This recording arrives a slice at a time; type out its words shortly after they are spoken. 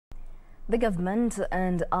The government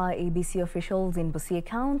and IEBC officials in Busia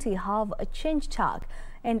County have changed tack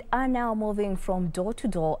and are now moving from door to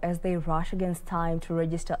door as they rush against time to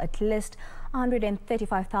register at least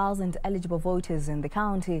 135,000 eligible voters in the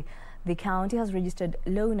county. The county has registered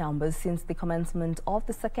low numbers since the commencement of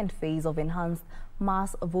the second phase of enhanced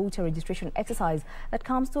mass voter registration exercise that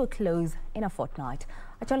comes to a close in a fortnight.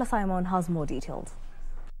 Achola Simon has more details.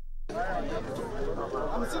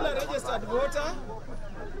 I'm still a registered voter.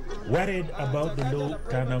 Worried about the low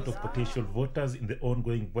turnout of potential voters in the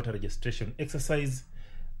ongoing voter registration exercise,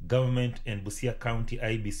 government and Busia County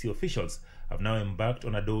IEBC officials have now embarked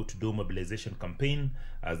on a door-to-door mobilization campaign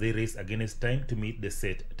as they race against time to meet the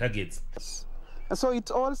set targets. So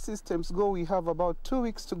it's all systems go. We have about 2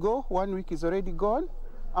 weeks to go. 1 week is already gone.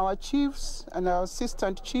 Our chiefs and our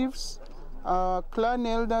assistant chiefs, clan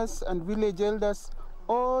elders and village elders,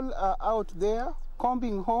 all are out there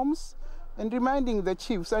combing homes and reminding the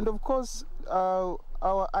chiefs. And of course, our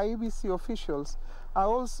IEBC officials are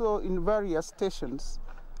also in various stations,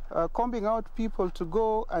 combing out people to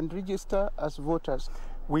go and register as voters.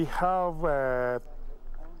 We have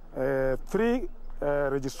 3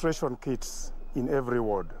 registration kits in every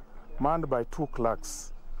ward, manned by 2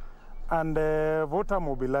 clerks. And voter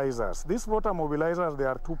mobilizers. These voter mobilizers, there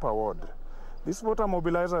are 2 per ward. These voter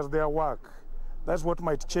mobilizers, their work, that's what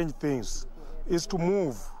might change things, is to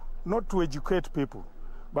move, not to educate people,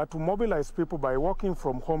 but to mobilize people by walking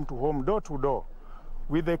from home to home, door to door,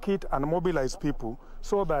 with the kit and mobilize people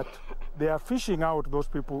so that they are fishing out those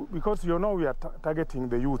people, because you know we are targeting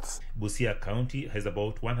the youths. Busia County has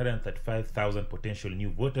about 135,000 potential new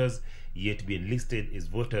voters yet to be enlisted as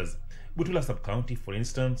voters. Butula sub-county, for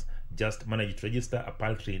instance, just managed to register a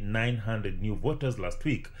paltry 900 new voters last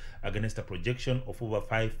week against a projection of over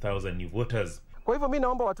 5,000 new voters. Kwa hivyo mimi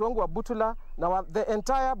naomba watu wangu wa Butula na the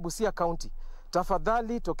entire Busia County,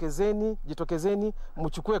 tafadhali jitokezeni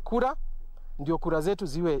mchukue kura, ndio kura zetu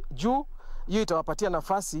ziwe juu. Hiyo itawapatia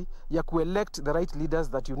nafasi ya kuelect the right leaders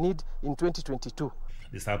that you need in 2022.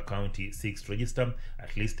 The sub-county seeks to register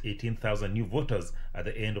at least 18,000 new voters at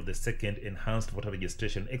the end of the second enhanced voter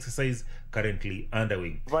registration exercise currently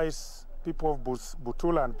underway. Advise people of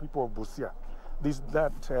Butula and people of Busia, this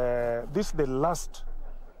is the last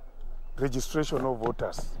registration of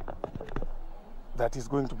voters that is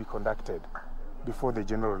going to be conducted before the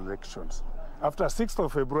general elections. After 6th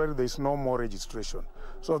of February, there is no more registration.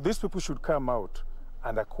 So these people should come out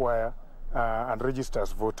and acquire and register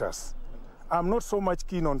as voters. I'm not so much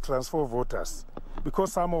keen on transfer voters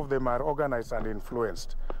because some of them are organized and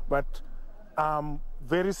influenced, but I'm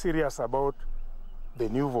very serious about the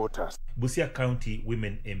new voters. Busia County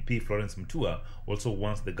Women MP Florence Mtua also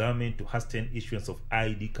wants the government to hasten issuance of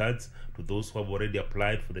ID cards to those who have already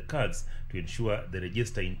applied for the cards to ensure they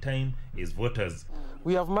register in time as voters.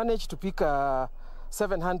 We have managed to pick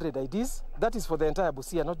 700 IDs. That is for the entire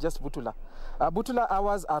Busia, not just Butula. Butula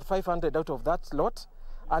hours are 500 out of that lot,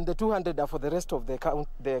 and the 200 are for the rest of the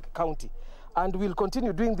county. And we'll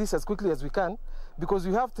continue doing this as quickly as we can, because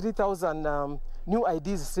we have 3,000 new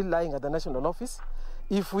IDs still lying at the national office.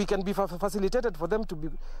 If we can be facilitated for them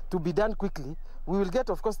to be done quickly, we will get,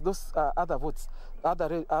 of course, those other votes,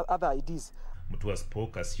 other IDs. Mutua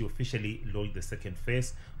spoke as she officially launched the second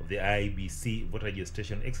phase of the IEBC voter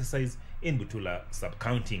registration exercise in Butula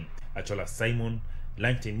sub-county. Achola Simon,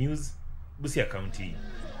 Lunchtime News, Busia County.